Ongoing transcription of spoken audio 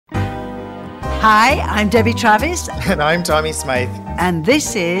Hi, I'm Debbie Travis. And I'm Tommy Smythe. And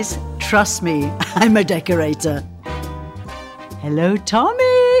this is Trust Me, I'm a Decorator. Hello,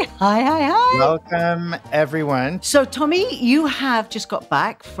 Tommy. Hi. Welcome, everyone. So, Tommy, you have just got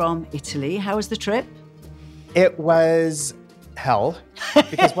back from Italy. How was the trip? It was hell.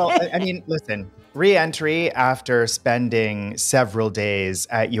 Because, listen, re-entry after spending several days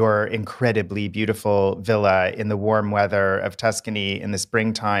at your incredibly beautiful villa in the warm weather of Tuscany in the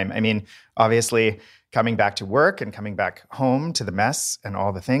springtime. Obviously, coming back to work and coming back home to the mess and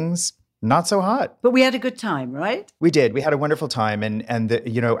all the things, not so hot. But we had a good time, right? We did. We had a wonderful time. And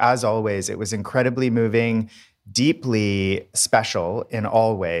as always, it was incredibly moving, deeply special in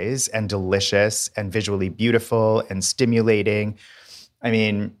all ways, and delicious and visually beautiful and stimulating.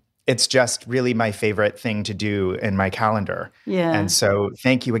 It's just really my favorite thing to do in my calendar. Yeah. And so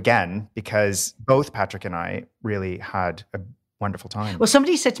thank you again, because both Patrick and I really had a wonderful time. Well,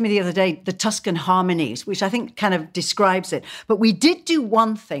 somebody said to me the other day, the Tuscan harmonies, which I think kind of describes it. But we did do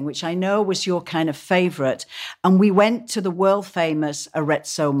one thing, which I know was your kind of favorite. And we went to the world famous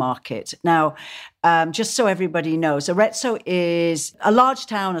Arezzo market. Now, just so everybody knows, Arezzo is a large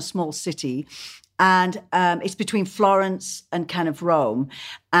town, a small city. And it's between Florence and kind of Rome.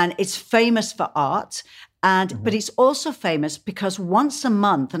 And it's famous for art. But it's also famous because once a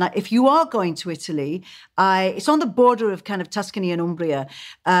month, and if you are going to Italy, it's on the border of kind of Tuscany and Umbria,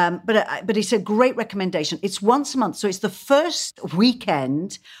 but it's a great recommendation. It's once a month, so it's the first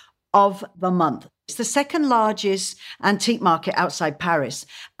weekend of the month. It's the second largest antique market outside Paris.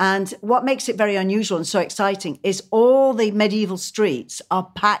 And what makes it very unusual and so exciting is all the medieval streets are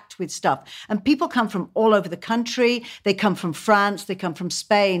packed with stuff. And people come from all over the country. They come from France. They come from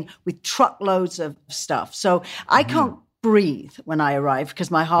Spain with truckloads of stuff. So I can't breathe when I arrive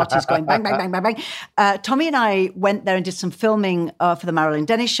because my heart is going bang, bang, bang, bang, bang. Tommy and I went there and did some filming for the Marilyn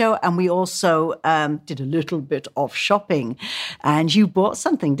Dennis show. And we also did a little bit of shopping. And you bought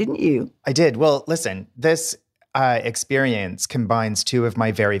something, didn't you? I did. Well, listen, this experience combines two of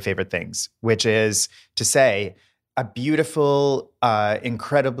my very favorite things, which is to say a beautiful,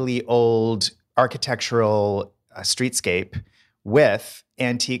 incredibly old architectural streetscape with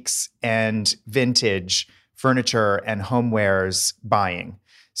antiques and vintage furniture and homewares buying.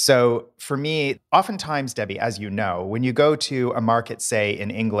 So for me, oftentimes, Debbie, as you know, when you go to a market, say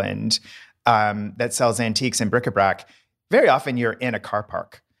in England, that sells antiques and bric-a-brac, very often you're in a car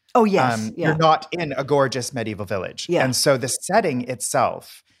park. Oh, yes. You're not in a gorgeous medieval village. Yeah. And so the setting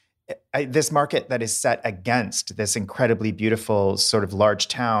itself, this market that is set against this incredibly beautiful sort of large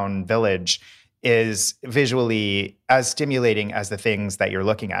town village, is visually as stimulating as the things that you're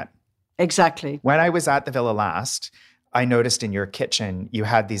looking at. Exactly. When I was at the villa last, I noticed in your kitchen, you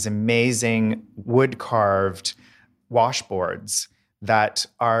had these amazing wood-carved washboards that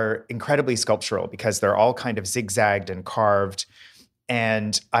are incredibly sculptural because they're all kind of zigzagged and carved.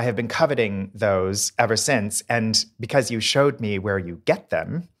 And I have been coveting those ever since. And because you showed me where you get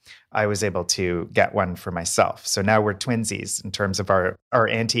them, I was able to get one for myself. So now we're twinsies in terms of our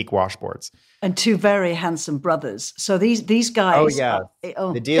antique washboards. And two very handsome brothers. So these guys. Oh, yeah.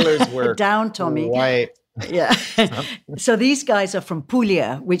 The dealers were down, Tommy. Quite. Yeah. So these guys are from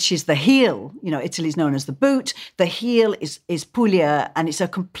Puglia, which is the heel. Italy's known as the boot. The heel is Puglia, and it's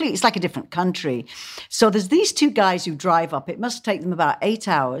like a different country. So there's these two guys who drive up. It must take them about 8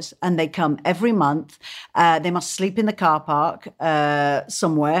 hours, and they come every month. They must sleep in the car park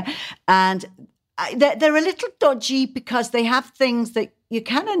somewhere. And they're a little dodgy because they have things that you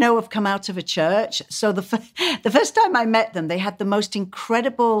kind of know have come out of a church. So the first time I met them, they had the most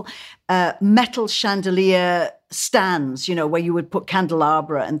incredible metal chandelier stands, where you would put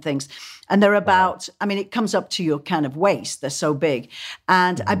candelabra and things. And they're about, it comes up to your kind of waist. They're so big.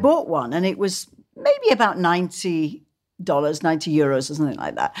 And I bought one, and it was maybe about $90, 90 euros or something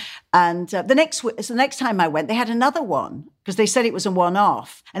like that. And the next time I went, they had another one because they said it was a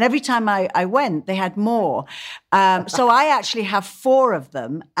one-off. And every time I went, they had more. So I actually have 4 of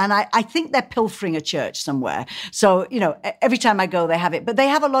them. And I think they're pilfering a church somewhere. So, every time I go, they have it. But they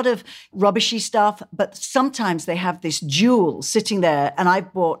have a lot of rubbishy stuff. But sometimes they have this jewel sitting there. And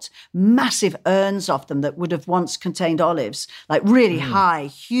I've bought massive urns off them that would have once contained olives, like really high,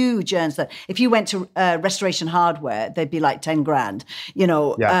 huge urns that if you went to Restoration Hardware, they'd be like 10 grand,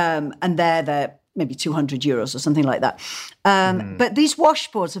 and they're maybe 200 euros or something like that. But these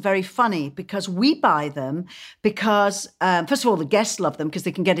washboards are very funny because we buy them because, first of all, the guests love them because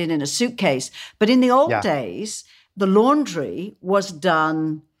they can get it in a suitcase. But in the old days, the laundry was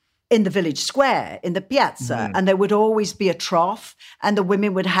done in the village square, in the piazza, and there would always be a trough and the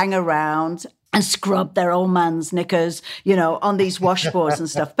women would hang around and scrub their old man's knickers, on these washboards and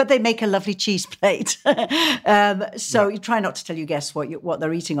stuff. But they make a lovely cheese plate. So you try not to tell your guests what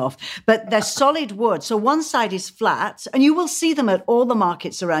they're eating off. But they're solid wood. So one side is flat, and you will see them at all the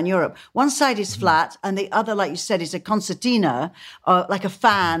markets around Europe. One side is flat, and the other, like you said, is a concertina, like a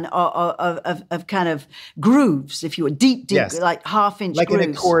fan of kind of grooves, if you were deep, Yes. like half-inch like grooves.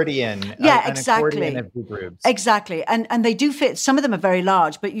 An accordion. Yeah, An exactly. accordion of the grooves. Exactly. And they do fit. Some of them are very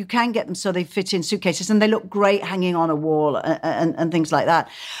large, but you can get them so they fit in suitcases, and they look great hanging on a wall and things like that.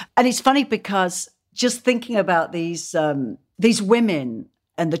 And it's funny because just thinking about these women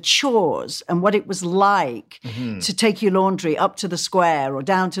and the chores and what it was like to take your laundry up to the square or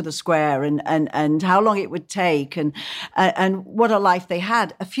down to the square and how long it would take and what a life they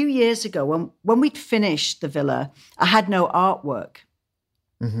had. A few years ago, when we'd finished the villa, I had no artwork.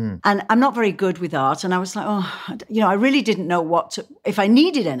 And I'm not very good with art. And I was like, I really didn't know if I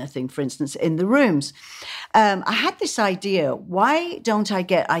needed anything, for instance, in the rooms. I had this idea, why don't I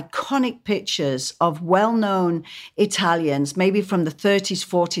get iconic pictures of well-known Italians, maybe from the 30s,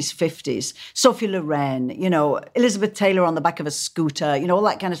 40s, 50s, Sophie Loren, Elizabeth Taylor on the back of a scooter, all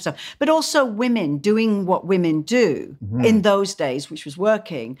that kind of stuff. But also women doing what women do in those days, which was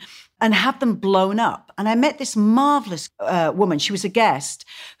working, and have them blown up. And I met this marvelous woman. She was a guest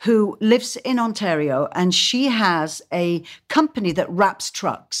who lives in Ontario, and she has a company that wraps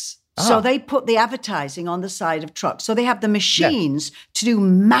trucks. So they put the advertising on the side of trucks. So they have the machines to do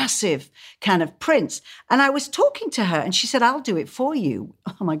massive kind of prints. And I was talking to her, and she said, I'll do it for you.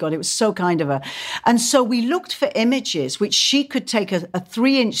 Oh, my God, it was so kind of her. And so we looked for images, which she could take a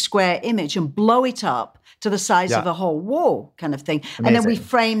 3-inch square image and blow it up to the size of a whole wall kind of thing. Amazing. And then we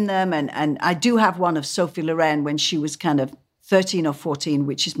framed them. And I do have one of Sophie Loren when she was kind of 13 or 14,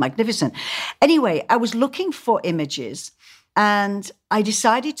 which is magnificent. Anyway, I was looking for images, and I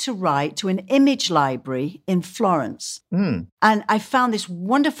decided to write to an image library in Florence. And I found this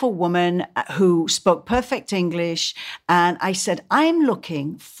wonderful woman who spoke perfect English. And I said, I'm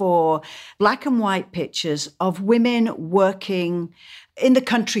looking for black and white pictures of women working in the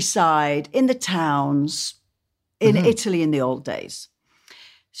countryside, in the towns, in Italy in the old days.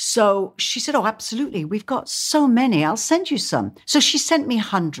 So she said, oh, absolutely. We've got so many. I'll send you some. So she sent me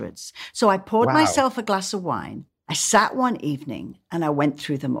hundreds. So I poured myself a glass of wine. I sat one evening and I went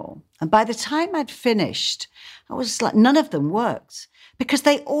through them all. And by the time I'd finished, I was like, none of them worked because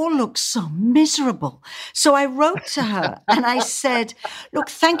they all looked so miserable. So I wrote to her and I said, look,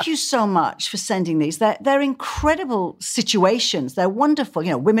 thank you so much for sending these. They're incredible situations. They're wonderful.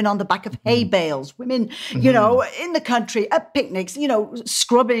 Women on the back of hay bales, women, in the country at picnics,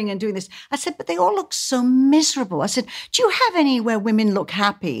 scrubbing and doing this. I said, but they all look so miserable. I said, do you have any where women look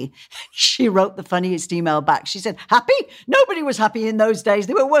happy? She wrote the funniest email back. She said, happy? Nobody was happy in those days.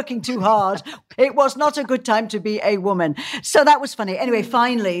 They were working too hard. It was not a good time to be a woman. So that was funny. Anyway,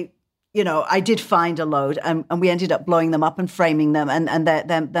 finally, I did find a load and we ended up blowing them up and framing them and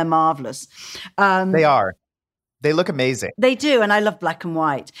they're marvelous. They are. They look amazing. They do. And I love black and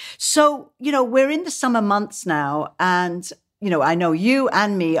white. So, we're in the summer months now and, I know you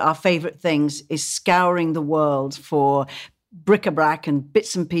and me, our favorite things is scouring the world for bric-a-brac and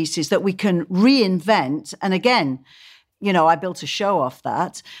bits and pieces that we can reinvent. And again, I built a show off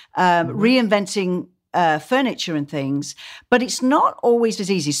that, reinventing furniture and things, but it's not always as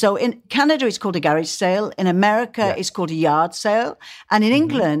easy. So in Canada, it's called a garage sale. In America, it's called a yard sale. And in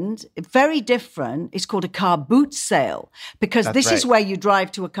England, very different, it's called a car boot sale, because this is where you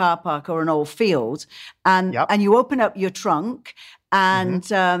drive to a car park or an old field and you open up your trunk and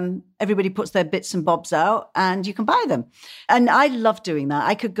everybody puts their bits and bobs out and you can buy them. And I love doing that.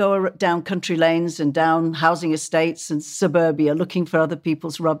 I could go down country lanes and down housing estates and suburbia looking for other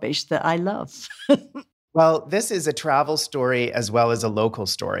people's rubbish that I love. Well, this is a travel story as well as a local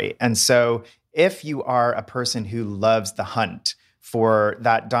story. And so if you are a person who loves the hunt for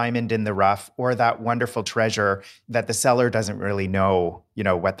that diamond in the rough or that wonderful treasure that the seller doesn't really know,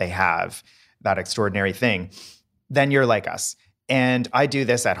 what they have, that extraordinary thing, then you're like us. And I do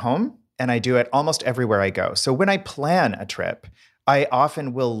this at home and I do it almost everywhere I go. So when I plan a trip, I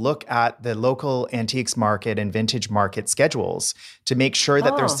often will look at the local antiques market and vintage market schedules to make sure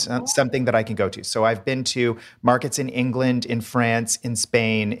that there's something that I can go to. So I've been to markets in England, in France, in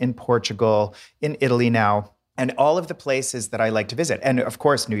Spain, in Portugal, in Italy now, and all of the places that I like to visit. And of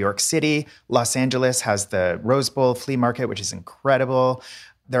course, New York City, Los Angeles has the Rose Bowl flea market, which is incredible.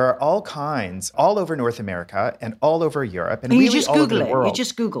 There are all kinds all over North America and all over Europe. And you really just all Google over the it. world. You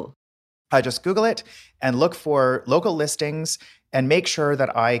just Google. I just Google it and look for local listings and make sure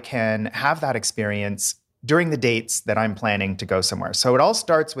that I can have that experience during the dates that I'm planning to go somewhere. So it all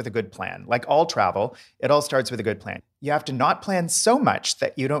starts with a good plan. Like all travel, it all starts with a good plan. You have to not plan so much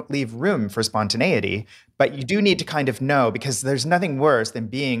that you don't leave room for spontaneity, but you do need to kind of know, because there's nothing worse than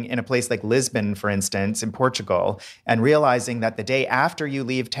being in a place like Lisbon, for instance, in Portugal, and realizing that the day after you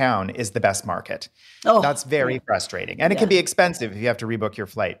leave town is the best market. Oh, That's very frustrating. And it can be expensive if you have to rebook your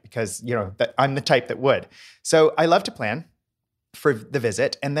flight, because, I'm the type that would. So I love to plan for the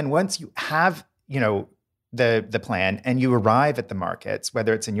visit. And then once you have, the plan and you arrive at the markets,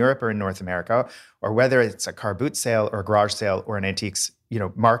 whether it's in Europe or in North America, or whether it's a car boot sale or a garage sale or an antiques,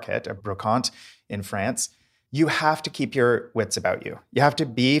 market, a brocante in France, you have to keep your wits about you. You have to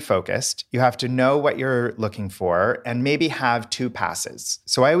be focused. You have to know what you're looking for and maybe have 2 passes.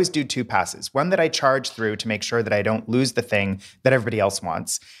 So I always do 2 passes. One that I charge through to make sure that I don't lose the thing that everybody else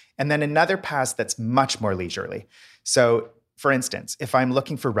wants. And then another pass that's much more leisurely. So for instance, if I'm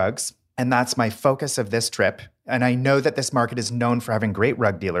looking for rugs, and that's my focus of this trip, and I know that this market is known for having great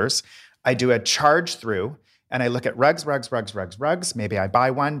rug dealers, I do a charge through and I look at rugs. Maybe I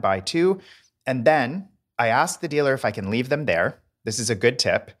buy 1, buy 2, and then I ask the dealer if I can leave them there. This is a good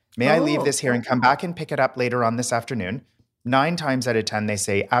tip. May I leave this here and come back and pick it up later on this afternoon? 9 times out of 10, they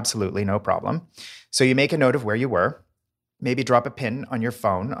say, absolutely, no problem. So you make a note of where you were, maybe drop a pin on your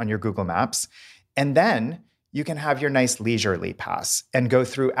phone, on your Google Maps, and then you can have your nice leisurely pass and go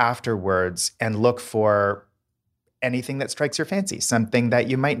through afterwards and look for anything that strikes your fancy, something that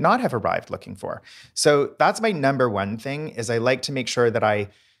you might not have arrived looking for. So that's my number one thing, is I like to make sure that I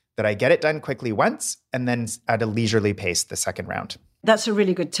get it done quickly once and then at a leisurely pace the second round. That's a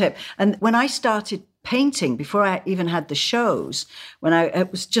really good tip. And when I started painting, before I even had the shows, when I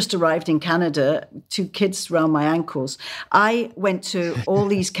was just arrived in Canada, 2 kids around my ankles, I went to all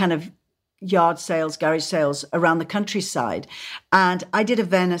these kind of yard sales, garage sales around the countryside. And I did a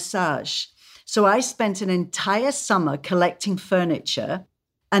vernissage. So I spent an entire summer collecting furniture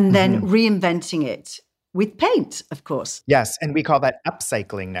and then reinventing it with paint, of course. Yes. And we call that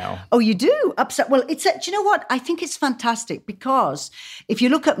upcycling now. Oh, you do? Well, do you know what? I think it's fantastic, because if you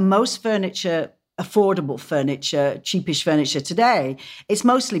look at most furniture, affordable furniture, cheapish furniture today, it's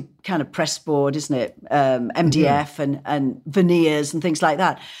mostly kind of press board, isn't it? MDF and veneers and things like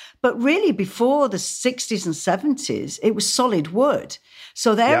that. But really, before the 60s and 70s, it was solid wood.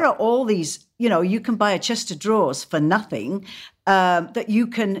 So there are all these, you can buy a chest of drawers for nothing that you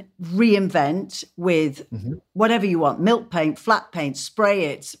can reinvent with whatever you want: milk paint, flat paint, spray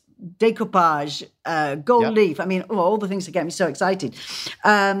it, decoupage, gold leaf. I mean, all the things that get me so excited.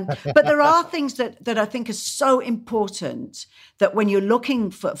 But there are things that I think are so important that when you're looking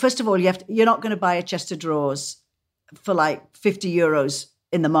for, first of all, you're not going to buy a chest of drawers for like 50 euros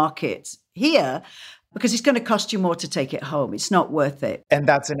in the market here, because it's going to cost you more to take it home. It's not worth it. And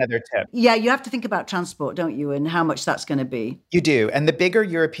that's another tip. Yeah, you have to think about transport, don't you, and how much that's going to be. You do. And the bigger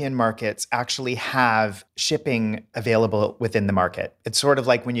European markets actually have shipping available within the market. It's sort of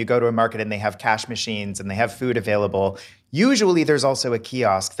like when you go to a market and they have cash machines and they have food available. Usually there's also a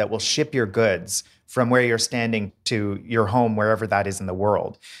kiosk that will ship your goods from where you're standing to your home, wherever that is in the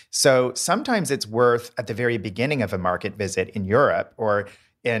world. So sometimes it's worth, at the very beginning of a market visit in Europe or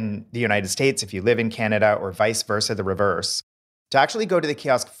in the United States, if you live in Canada, or vice versa, the reverse, to actually go to the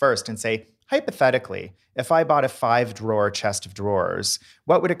kiosk first and say, hypothetically, if I bought a 5-drawer chest of drawers,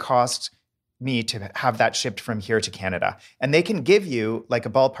 what would it cost me to have that shipped from here to Canada? And they can give you like a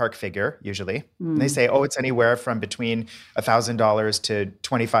ballpark figure, usually. And they say, it's anywhere from between $1,000 to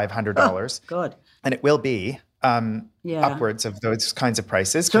 $2,500. Oh, God. And it will be upwards of those kinds of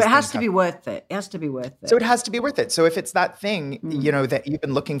prices. So it has to be worth it. It has to be worth it. So it has to be worth it. So if it's that thing, that you've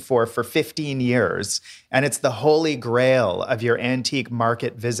been looking for 15 years, and it's the holy grail of your antique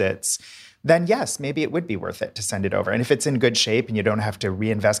market visits, then yes, maybe it would be worth it to send it over. And if it's in good shape and you don't have to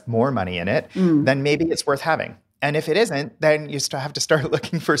reinvest more money in it, then maybe it's worth having. And if it isn't, then you still have to start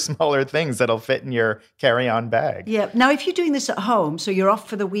looking for smaller things that'll fit in your carry-on bag. Yeah. Now, if you're doing this at home, so you're off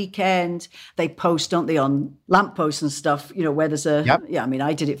for the weekend, they post, don't they, on lampposts and stuff, where there's I mean,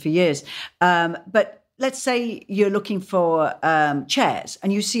 I did it for years. But let's say you're looking for chairs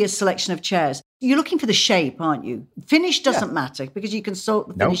and you see a selection of chairs. You're looking for the shape, aren't you? Finish doesn't matter, because you can sort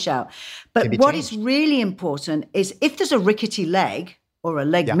the finish out. But what is really important is if there's a rickety leg or a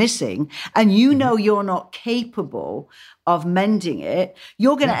leg missing, and you're not capable of mending it,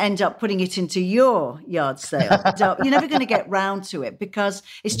 you're going to end up putting it into your yard sale. You're never going to get round to it, because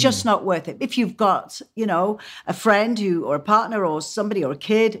it's just not worth it. If you've got, a friend or a partner or somebody or a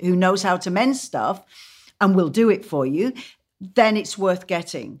kid who knows how to mend stuff and will do it for you, then it's worth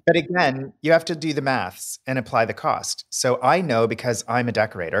getting. But again, you have to do the maths and apply the cost. So I know, because I'm a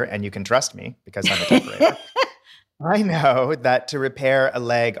decorator, and you can trust me because I'm a decorator. I know that to repair a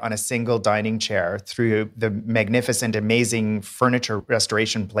leg on a single dining chair through the magnificent, amazing furniture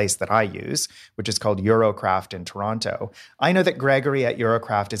restoration place that I use, which is called Eurocraft in Toronto, I know that Gregory at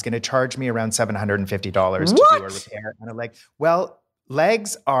Eurocraft is going to charge me around $750 to do a repair on a leg. Well,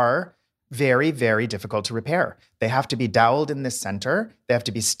 legs are very, very difficult to repair. They have to be doweled in the center. They have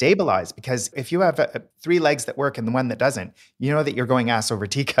to be stabilized, because if you have 3 legs that work and the one that doesn't, you know that you're going ass over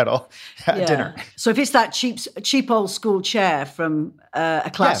tea kettle at dinner. So if it's that cheap old school chair from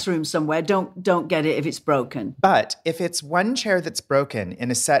a classroom somewhere, don't get it if it's broken. But if it's one chair that's broken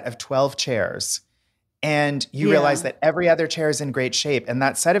in a set of 12 chairs, and you realize that every other chair is in great shape, and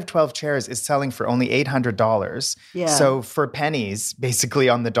that set of 12 chairs is selling for only $800. So for pennies, basically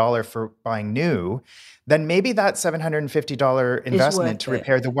on the dollar for buying new, then maybe that $750 investment to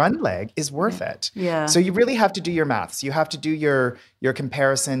repair the one leg is worth it. So you really have to do your maths. You have to do your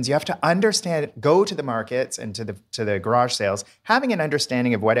comparisons. You have to understand, go to the markets and to the garage sales, having an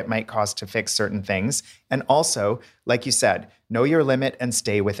understanding of what it might cost to fix certain things. And also, like you said, know your limit and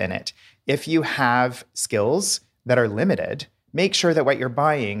stay within it. If you have skills that are limited, make sure that what you're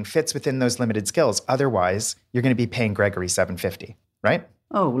buying fits within those limited skills. Otherwise, you're going to be paying Gregory $750, right?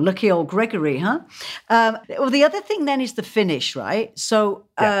 Oh, lucky old Gregory, huh? Well, the other thing then is the finish, right? So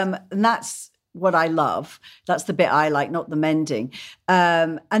and that's what I love. That's the bit I like, not the mending.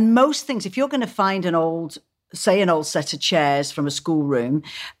 And most things, if you're going to find an old set of chairs from a schoolroom,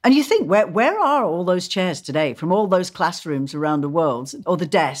 and you think, where are all those chairs today from all those classrooms around the world, or the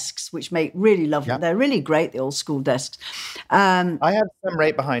desks, which make really lovely. They're really great, the old school desks. I have some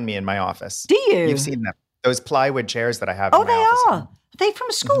right behind me in my office. Do you? You've seen them. Those plywood chairs that I have in my office. Are they from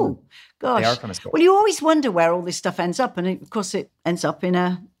a school? Mm-hmm. Gosh. They are from a school. Well, you always wonder where all this stuff ends up, and of course it ends up in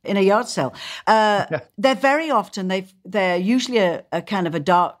a yard sale. They're very often, they're usually a kind of a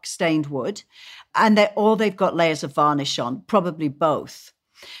dark stained wood, and they've got layers of varnish on, probably both.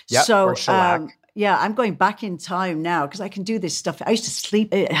 Or shellac. I'm going back in time now because I can do this stuff. I used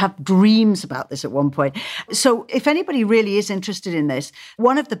to have dreams about this at one point. So if anybody really is interested in this,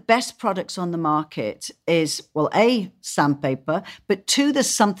 one of the best products on the market is, well, A, sandpaper, but 2, there's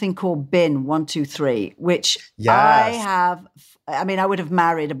something called Bin 123, which I have. I mean, I would have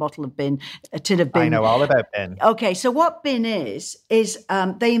married a tin of Bin. I know all about Bin. Okay, so what Bin is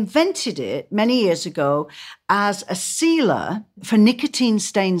they invented it many years ago as a sealer for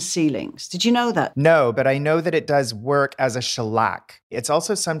nicotine-stained ceilings. Did you know that? No, but I know that it does work as a shellac. It's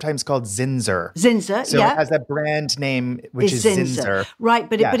also sometimes called Zinsser. Zinsser, so it has a brand name, which is Zinsser. Right,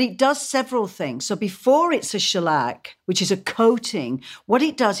 but it does several things. So before it's a shellac, which is a coating, what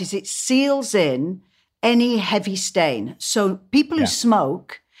it does is it seals in any heavy stain. So people who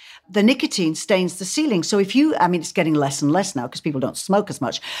smoke, the nicotine stains the ceiling. So it's getting less and less now because people don't smoke as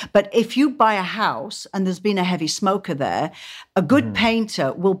much. But if you buy a house and there's been a heavy smoker there, a good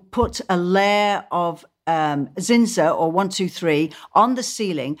painter will put a layer of Zinsser or 123 on the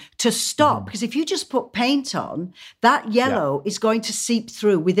ceiling to stop, because if you just put paint on, that yellow is going to seep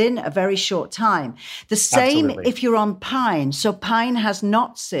through within a very short time. The same if you're on pine. So pine has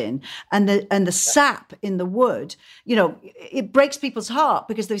knots in, and the sap in the wood, it breaks people's heart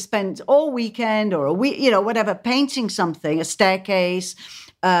because they've spent all weekend or a week, whatever, painting something, a staircase,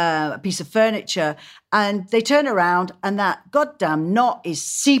 a piece of furniture, and they turn around and that goddamn knot is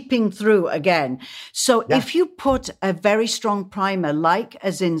seeping through again. So if you put a very strong primer like a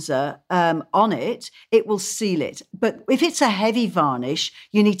Zinsser on it, it will seal it. But if it's a heavy varnish,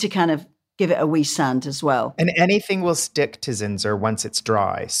 you need to kind of give it a wee sand as well. And anything will stick to Zinsser once it's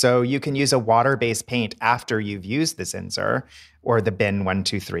dry. So you can use a water-based paint after you've used the Zinsser or the Bin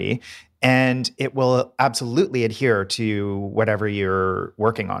 123. And it will absolutely adhere to whatever you're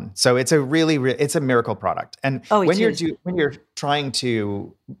working on. So it's it's a miracle product. And when you're trying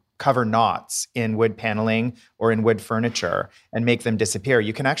to cover knots in wood paneling or in wood furniture and make them disappear,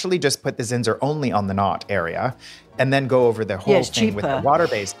 you can actually just put the Zinsser only on the knot area and then go over the whole thing with a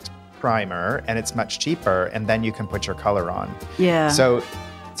water-based primer, and it's much cheaper. And then you can put your color on. Yeah. So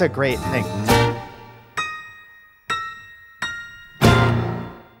it's a great thing.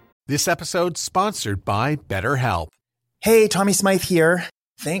 This episode's sponsored by BetterHelp. Hey, Tommy Smythe here.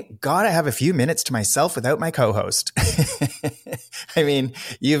 Thank God I have a few minutes to myself without my co-host. I mean,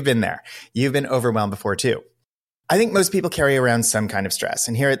 you've been there. You've been overwhelmed before too. I think most people carry around some kind of stress.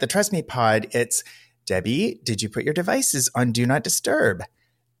 And here at the Trust Me Pod, it's, Debbie, did you put your devices on Do Not Disturb?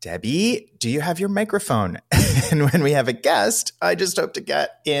 Debbie, do you have your microphone? And when we have a guest, I just hope to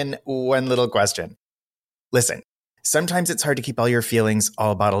get in one little question. Listen. Sometimes it's hard to keep all your feelings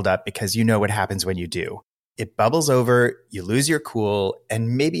all bottled up because you know what happens when you do. It bubbles over, you lose your cool,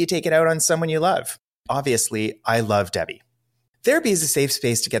 and maybe you take it out on someone you love. Obviously, I love Debbie. Therapy is a safe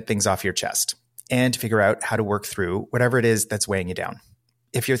space to get things off your chest and to figure out how to work through whatever it is that's weighing you down.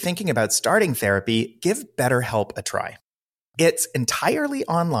 If you're thinking about starting therapy, give BetterHelp a try. It's entirely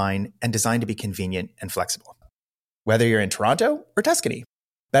online and designed to be convenient and flexible. Whether you're in Toronto or Tuscany,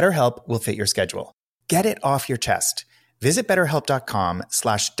 BetterHelp will fit your schedule. Get it off your chest. Visit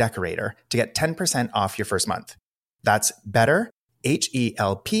BetterHelp.com/decorator to get 10% off your first month. That's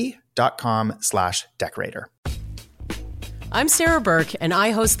BetterHelp.com/decorator. I'm Sarah Burke, and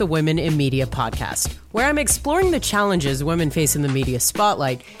I host the Women in Media podcast, where I'm exploring the challenges women face in the media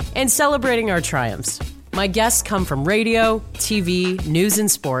spotlight and celebrating our triumphs. My guests come from radio, TV, news, and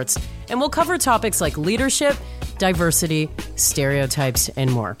sports, and we'll cover topics like leadership, diversity, stereotypes,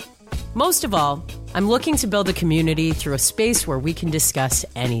 and more. Most of all, I'm looking to build a community through a space where we can discuss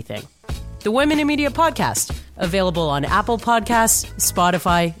anything. The Women in Media podcast, available on Apple Podcasts,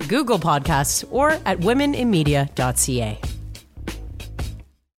 Spotify, Google Podcasts, or at womeninmedia.ca.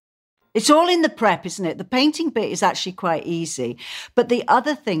 It's all in the prep, isn't it? The painting bit is actually quite easy. But the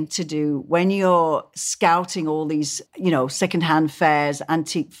other thing to do when you're scouting all these, secondhand fairs,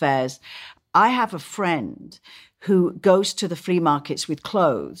 antique fairs, I have a friend who goes to the flea markets with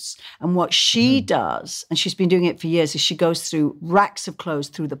clothes. And what she does, and she's been doing it for years, is she goes through racks of clothes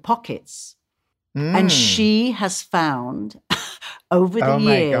through the pockets. And she has found over the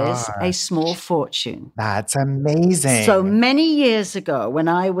years a small fortune. That's amazing. So many years ago, when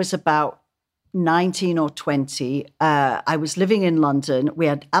I was about 19 or 20, I was living in London. We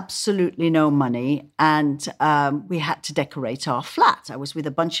had absolutely no money, and we had to decorate our flat. I was with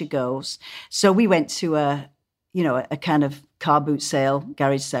a bunch of girls. So we went to a kind of car boot sale,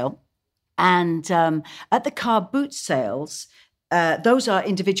 garage sale. And at the car boot sales, those are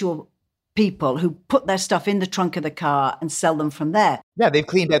individual people who put their stuff in the trunk of the car and sell them from there. Yeah, they've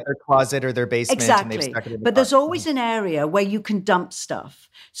cleaned out their closet or their basement. Exactly. And they've stuck it in the But there's car. always an area where you can dump stuff.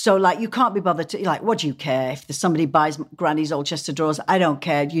 So you can't be bothered to, what do you care? If somebody buys Granny's old chest of drawers, I don't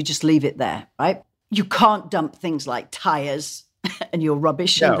care. You just leave it there, right? You can't dump things like tires and your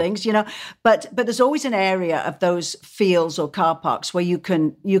rubbish and things, But there's always an area of those fields or car parks where you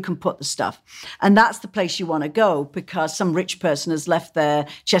can put the stuff. And that's the place you want to go because some rich person has left their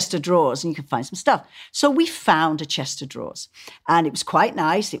chest of drawers and you can find some stuff. So we found a chest of drawers and it was quite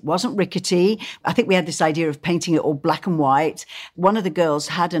nice. It wasn't rickety. I think we had this idea of painting it all black and white. One of the girls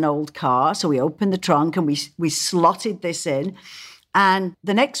had an old car. So we opened the trunk and we slotted this in. And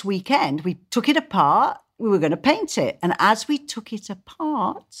the next weekend, we took it apart. We were going to paint it. And as we took it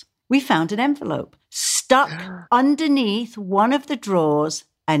apart, we found an envelope stuck underneath one of the drawers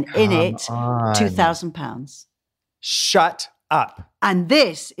and in it, £2,000. Shut up. And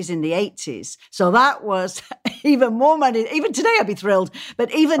this is in the 80s. So that was even more money. Even today, I'd be thrilled.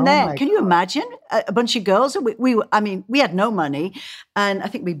 But even then, can you imagine a bunch of girls? We had no money. And I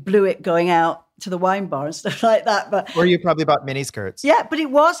think we blew it going out to the wine bar and stuff like that. But or you probably bought mini skirts. Yeah, but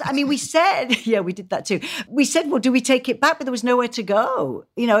it was, we said, we did that too. We said, well, do we take it back? But there was nowhere to go.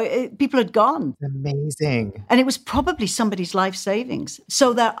 People had gone. Amazing. And it was probably somebody's life savings.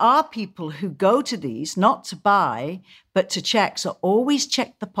 So there are people who go to these, not to buy, but to check. So always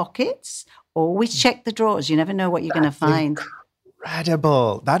check the pockets, always check the drawers. You never know what you're going to find.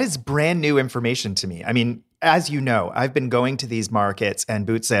 Incredible. That is brand new information to me. As you know, I've been going to these markets and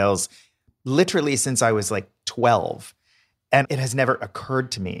boot sales literally since I was 12. And it has never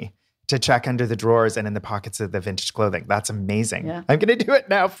occurred to me to check under the drawers and in the pockets of the vintage clothing. That's amazing. Yeah. I'm going to do it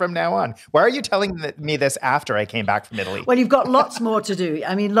now from now on. Why are you telling me this after I came back from Italy? Well, you've got lots more to do.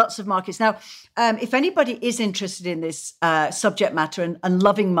 Lots of markets. Now, if anybody is interested in this subject matter and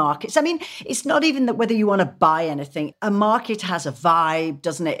loving markets, it's not even that whether you want to buy anything. A market has a vibe,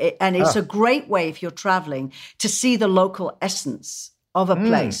 doesn't it? And it's a great way if you're traveling to see the local essence of a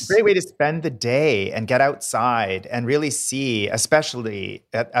place. Great way to spend the day and get outside and really see, especially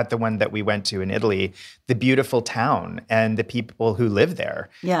at the one that we went to in Italy, the beautiful town and the people who live there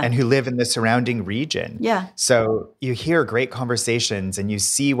and who live in the surrounding region. Yeah. So you hear great conversations and you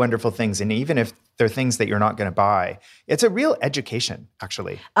see wonderful things. And even if they're things that you're not going to buy, it's a real education,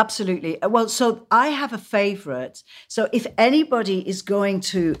 actually. Absolutely. Well, so I have a favorite. So if anybody is going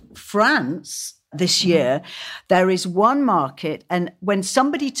to France this year, there is one market. And when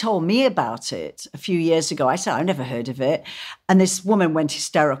somebody told me about it a few years ago, I said, I've never heard of it. And this woman went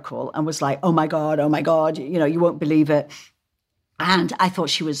hysterical and was like, oh my God, you won't believe it. And I thought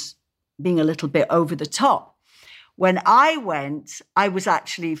she was being a little bit over the top. When I went, I was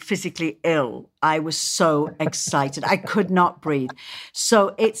actually physically ill. I was so excited. I could not breathe.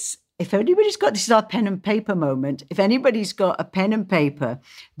 So if anybody's got, this is our pen and paper moment. If anybody's got a pen and paper,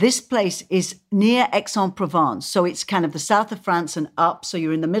 this place is near Aix-en-Provence. So it's kind of the south of France and up. So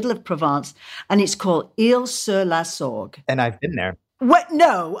you're in the middle of Provence, and it's called Île-sur-la-Sorgue. And I've been there. What?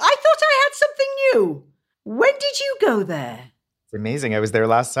 No, I thought I had something new. When did you go there? It's amazing. I was there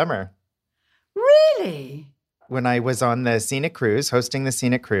last summer. Really? When I was on the Scenic Cruise, hosting the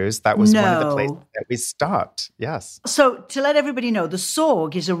Scenic Cruise, that was one of the places that we stopped. Yes. So to let everybody know, the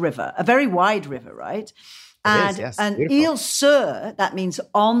Sorgue is a river, a very wide river, right? It is, yes. And Beautiful. Île-sur, that means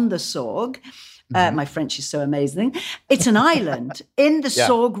on the Sorgue. My French is so amazing. It's an island in the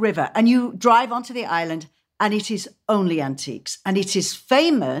Sorgue River, and you drive onto the island, and it is only antiques. And it is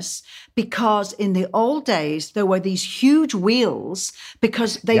famous because in the old days, there were these huge wheels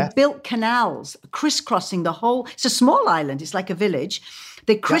because they built canals crisscrossing the whole, it's a small island, it's like a village.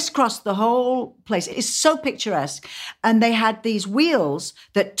 They crisscrossed the whole place. It's so picturesque. And they had these wheels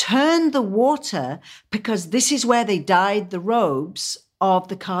that turned the water because this is where they dyed the robes of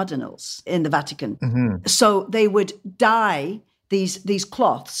the cardinals in the Vatican. Mm-hmm. So they would dye these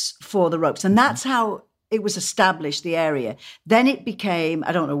cloths for the ropes. And that's how it was established, the area. Then it became,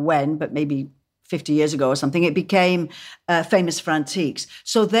 I don't know when, but maybe 50 years ago or something, it became famous for antiques.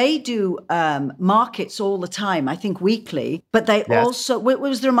 So they do markets all the time, I think weekly, but they also,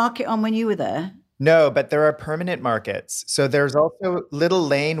 was there a market on when you were there? No, but there are permanent markets. So there's also little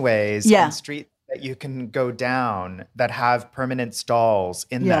laneways and streets that you can go down that have permanent stalls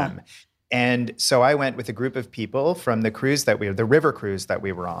in them. And so I went with a group of people from the cruise the river cruise that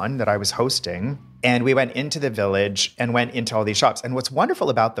we were on, that I was hosting. And we went into the village and went into all these shops. And what's wonderful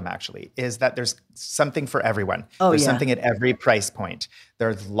about them, actually, is that there's something for everyone. There's something at every price point.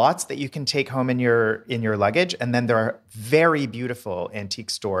 There's lots that you can take home in your luggage. And then there are very beautiful antique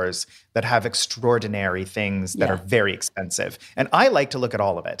stores that have extraordinary things that are very expensive. And I like to look at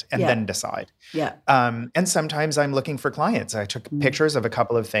all of it and then decide. And sometimes I'm looking for clients. I took pictures of a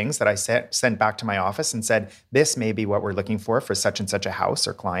couple of things that I sent back to my office and said, this may be what we're looking for such and such a house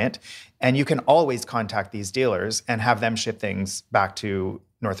or client. And you can always contact these dealers and have them ship things back to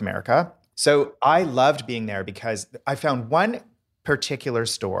North America. So I loved being there because I found one particular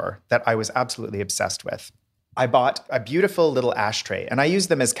store that I was absolutely obsessed with. I bought a beautiful little ashtray, and I use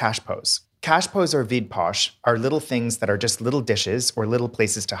them as cache pots. Cache pots or vide poche are little things that are just little dishes or little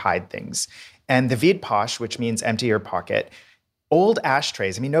places to hide things. And the vide poche, which means empty your pocket, old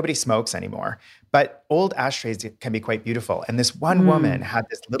ashtrays, I mean, nobody smokes anymore, but old ashtrays can be quite beautiful. And this one woman had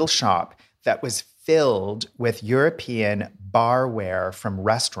this little shop that was filled with European barware from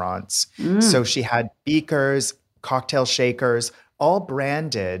restaurants. So she had beakers, cocktail shakers, all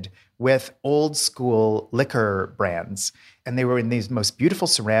branded with old school liquor brands. And they were in these most beautiful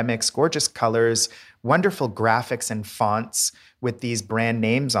ceramics, gorgeous colors, wonderful graphics and fonts with these brand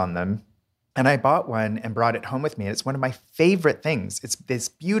names on them. And I bought one and brought it home with me. It's one of my favorite things. It's this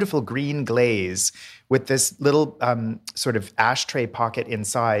beautiful green glaze with this little sort of ashtray pocket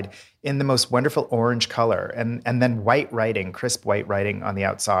inside in the most wonderful orange color, and then white writing, crisp white writing on the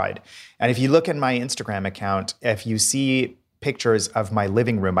outside. And if you look in my Instagram account, if you see pictures of my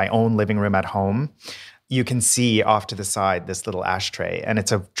living room, my own living room at home, you can see off to the side this little ashtray. And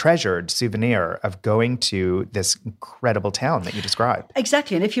it's a treasured souvenir of going to this incredible town that you described.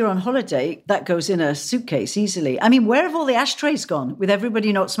 Exactly. And if you're on holiday, that goes in a suitcase easily. I mean, where have all the ashtrays gone with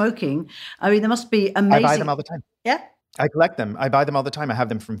everybody not smoking? I mean, there must be amazing. I buy them all the time. Yeah? I collect them. I buy them all the time. I have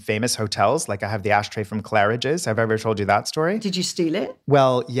them from famous hotels. Like I have the ashtray from Claridge's. Have I ever told you that story? Did you steal it?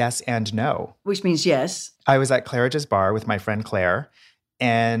 Well, yes and no. Which means yes. I was at Claridge's bar with my friend Claire,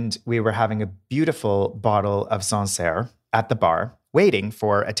 and we were having a beautiful bottle of Sancerre at the bar, waiting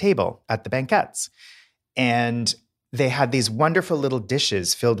for a table at the banquettes. And they had these wonderful little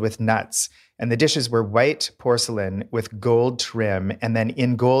dishes filled with nuts. And the dishes were white porcelain with gold trim. And then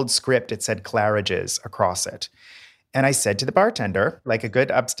in gold script, it said Claridge's across it. And I said to the bartender, like a good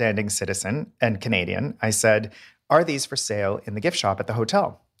upstanding citizen and Canadian, I said, are these for sale in the gift shop at the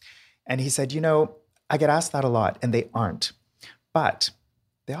hotel? And he said, you know, I get asked that a lot, and they aren't. But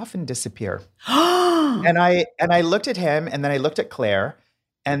they often disappear. and I looked at him, and then I looked at Claire,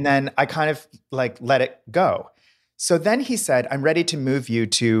 and then I kind of like let it go. So then he said, I'm ready to move you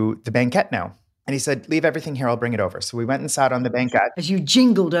to the banquette now. And he said, leave everything here, I'll bring it over. So we went and sat on the banquette. As you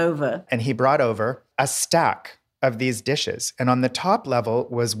jingled over. And he brought over a stack of these dishes. And on the top level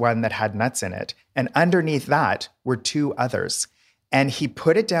was one that had nuts in it. And underneath that were two others. And he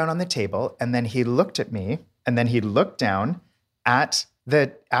put it down on the table, and then he looked at me, and then he looked down at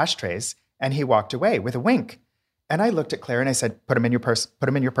the ashtrays, and he walked away with a wink. And I looked at Claire and I said, put them in your purse, put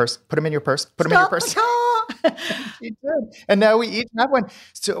them in your purse, put them in your purse, put them in your purse. She did. And now we each have one.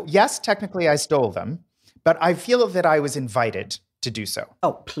 So yes, technically I stole them, but I feel that I was invited to do so.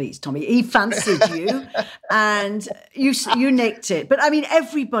 Oh, please, Tommy. He fancied you and you nicked it. But I mean,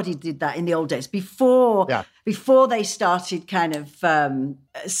 everybody did that in the old days before they started kind of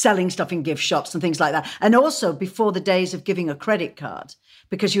selling stuff in gift shops and things like that. And also before the days of giving a credit card.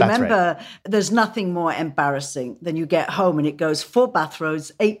 Because you remember, there's nothing more embarrassing than you get home and it goes 4 bathrobes,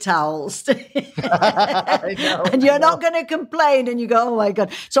 8 towels. I know, and you're not going to complain. And you go, oh my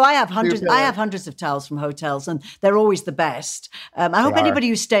God. So I have hundreds of towels from hotels and they're always the best. I hope anybody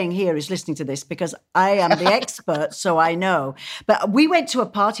who's staying here is listening to this because I am the expert, so I know. But we went to a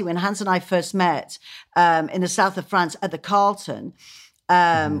party when Hans and I first met in the south of France at the Carlton,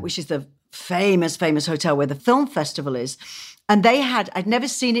 which is the famous hotel where the film festival is. And they had, I'd never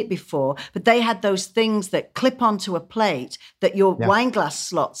seen it before, but they had those things that clip onto a plate that your wine glass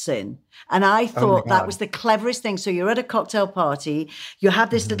slots in. And I thought that was the cleverest thing. So you're at a cocktail party, you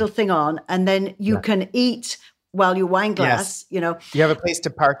have this little thing on, and then you can eat while your wine glass, you know. You have a place to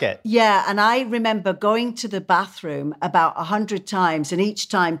park it. Yeah. And I remember going to the bathroom about 100 times and each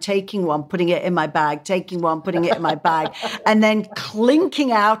time taking one, putting it in my bag, taking one, putting it in my bag, and then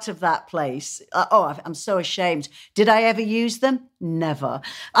clinking out of that place. I'm so ashamed. Did I ever use them? Never.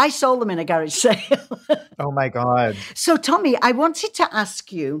 I sold them in a garage sale. Oh my God. So Tommy, I wanted to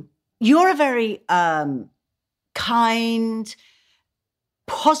ask you, you're a very kind,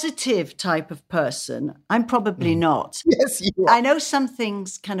 positive type of person. I'm probably not. Yes, you are. I know some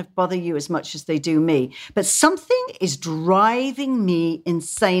things kind of bother you as much as they do me, but something is driving me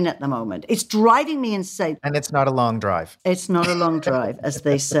insane at the moment. It's driving me insane. And it's not a long drive. It's not a long drive, as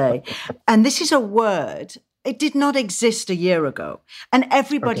they say. And this is a word. It did not exist a year ago. And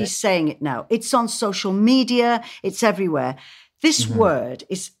everybody's saying it now. It's on social media. It's everywhere. This word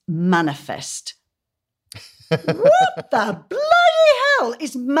is manifest. What the bloody hell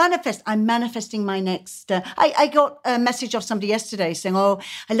is manifest? I'm manifesting my next. I got a message of somebody yesterday saying, oh,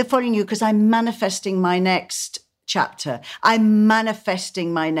 I love following you because I'm manifesting my next chapter. I'm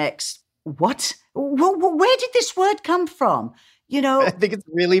manifesting my next. What? Where did this word come from? You know, I think it's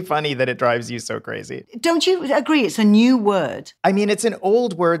really funny that it drives you so crazy. Don't you agree? It's a new word. I mean, it's an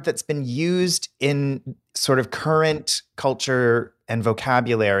old word that's been used in sort of current culture and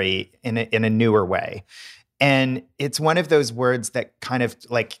vocabulary in a newer way. And it's one of those words that kind of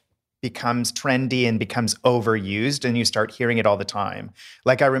like becomes trendy and becomes overused and you start hearing it all the time.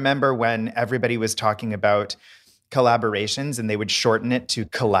 Like I remember when everybody was talking about collaborations and they would shorten it to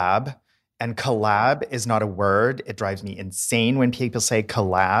collab. And collab is not a word. It drives me insane when people say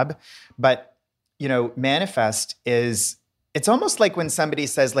collab. But, you know, manifest is, it's almost like when somebody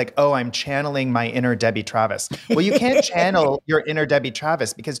says like, oh, I'm channeling my inner Debbie Travis. Well, you can't channel your inner Debbie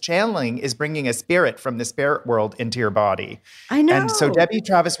Travis because channeling is bringing a spirit from the spirit world into your body. I know. And so Debbie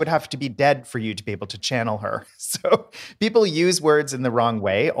Travis would have to be dead for you to be able to channel her. So people use words in the wrong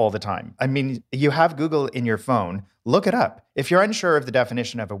way all the time. I mean, you have Google in your phone. Look it up. If you're unsure of the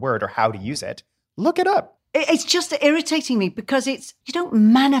definition of a word or how to use it, look it up. It's just irritating me because you don't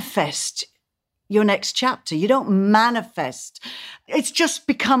manifest your next chapter. You don't manifest. It's just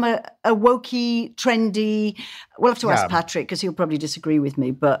become a wokey, trendy. We'll have to ask Patrick because he'll probably disagree with me.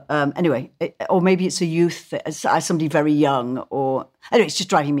 But anyway, or maybe it's a youth, somebody very young. Or anyway, it's just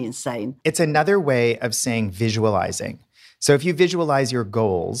driving me insane. It's another way of saying visualizing. So if you visualize your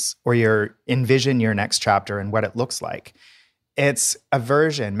goals or envision your next chapter and what it looks like, it's a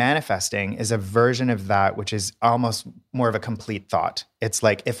version, manifesting is a version of that, which is almost more of a complete thought. It's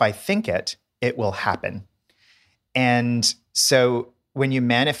like, if I think it, it will happen. And so when you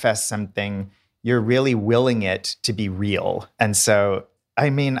manifest something, you're really willing it to be real. And so, I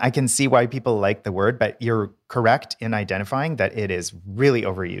mean, I can see why people like the word, but you're correct in identifying that it is really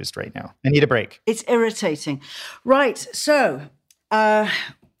overused right now. I need a break. It's irritating. Right. So what are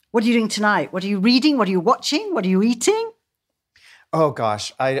you doing tonight? What are you reading? What are you watching? What are you eating? Oh,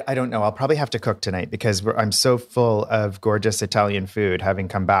 gosh. I don't know. I'll probably have to cook tonight because I'm so full of gorgeous Italian food having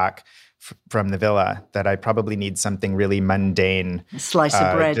come back from the villa that I probably need something really mundane. A slice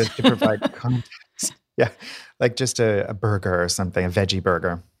of bread. Just to provide context. Yeah, like just a burger or something, a veggie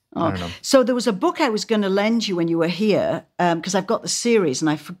burger. I don't know. So there was a book I was going to lend you when you were here because I've got the series and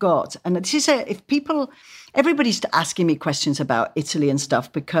I forgot. And this is everybody's asking me questions about Italy and stuff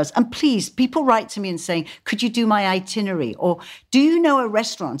and please, people write to me and saying, could you do my itinerary? Or do you know a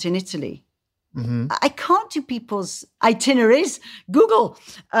restaurant in Italy? Mm-hmm. I can't do people's itineraries. Google.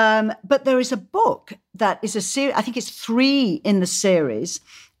 But there is a book that is a series. I think it's 3 in the series.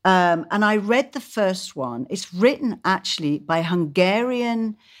 And I read the first one. It's written actually by a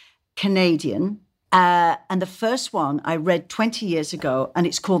Hungarian Canadian. And the first one I read 20 years ago, and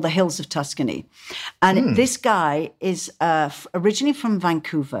it's called The Hills of Tuscany. And this guy is originally from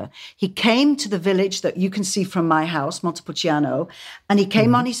Vancouver. He came to the village that you can see from my house, Montepulciano, and he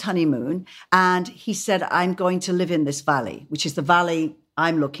came on his honeymoon, and he said, I'm going to live in this valley, which is the valley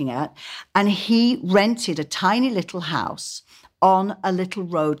I'm looking at. And he rented a tiny little house on a little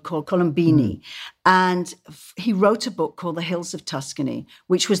road called Colombini. And he wrote a book called The Hills of Tuscany,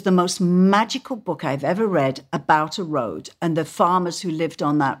 which was the most magical book I've ever read about a road and the farmers who lived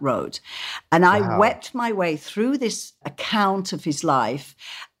on that road. And I wept my way through this account of his life.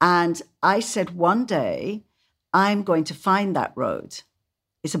 And I said, one day, I'm going to find that road.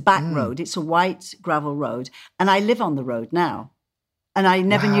 It's a back road. It's a white gravel road. And I live on the road now. And I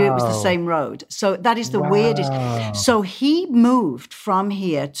never knew it was the same road. So that is the weirdest. So he moved from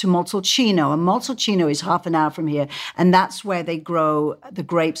here to Montalcino, and Montalcino is half an hour from here. And that's where they grow the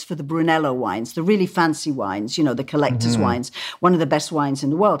grapes for the Brunello wines, the really fancy wines, you know, the collector's wines, one of the best wines in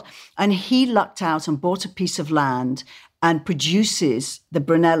the world. And he lucked out and bought a piece of land and produces the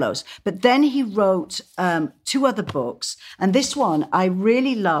Brunellos. But then he wrote 2 other books. And this one I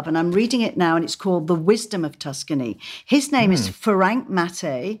really love, and I'm reading it now, and it's called The Wisdom of Tuscany. His name is Ferenc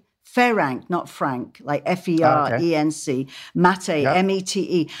Mattei. Ferenc, not Frank, like F-E-R-E-N-C, Mattei,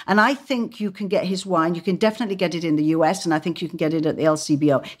 M-E-T-E. And I think you can get his wine. You can definitely get it in the US, and I think you can get it at the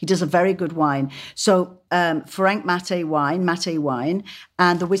LCBO. He does a very good wine. So Ferenc Mattei wine,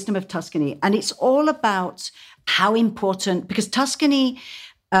 and The Wisdom of Tuscany. And it's all about how important, because Tuscany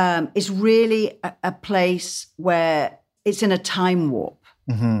is really a place where it's in a time warp.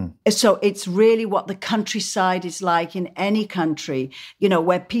 So it's really what the countryside is like in any country, you know,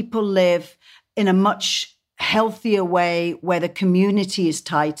 where people live in a much healthier way, where the community is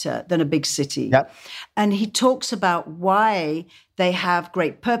tighter than a big city. And he talks about why they have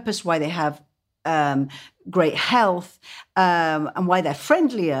great purpose, why they have great health, and why they're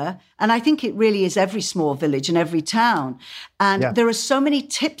friendlier. And I think it really is every small village and every town. And there are so many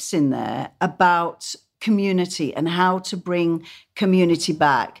tips in there about community and how to bring community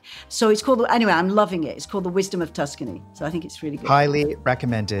back. So it's called, anyway, I'm loving it. It's called The Wisdom of Tuscany. So I think it's really good. Highly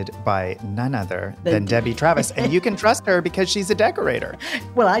recommended by none other than Debbie Travis. And you can trust her because she's a decorator.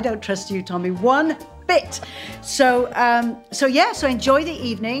 Well, I don't trust you, Tommy, one bit. So enjoy the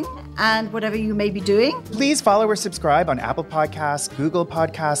evening and whatever you may be doing. Please follow or subscribe on Apple Podcasts, Google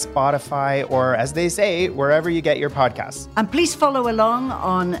Podcasts, Spotify, or as they say, wherever you get your podcasts. And please follow along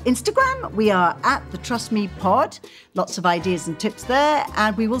on Instagram. We are at the Trust Me Pod. Lots of ideas and tips there.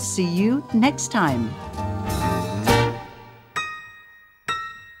 And we will see you next time.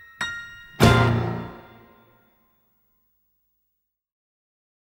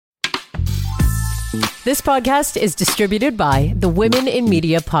 This podcast is distributed by the Women in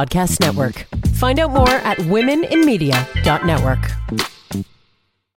Media Podcast Network. Find out more at womeninmedia.network.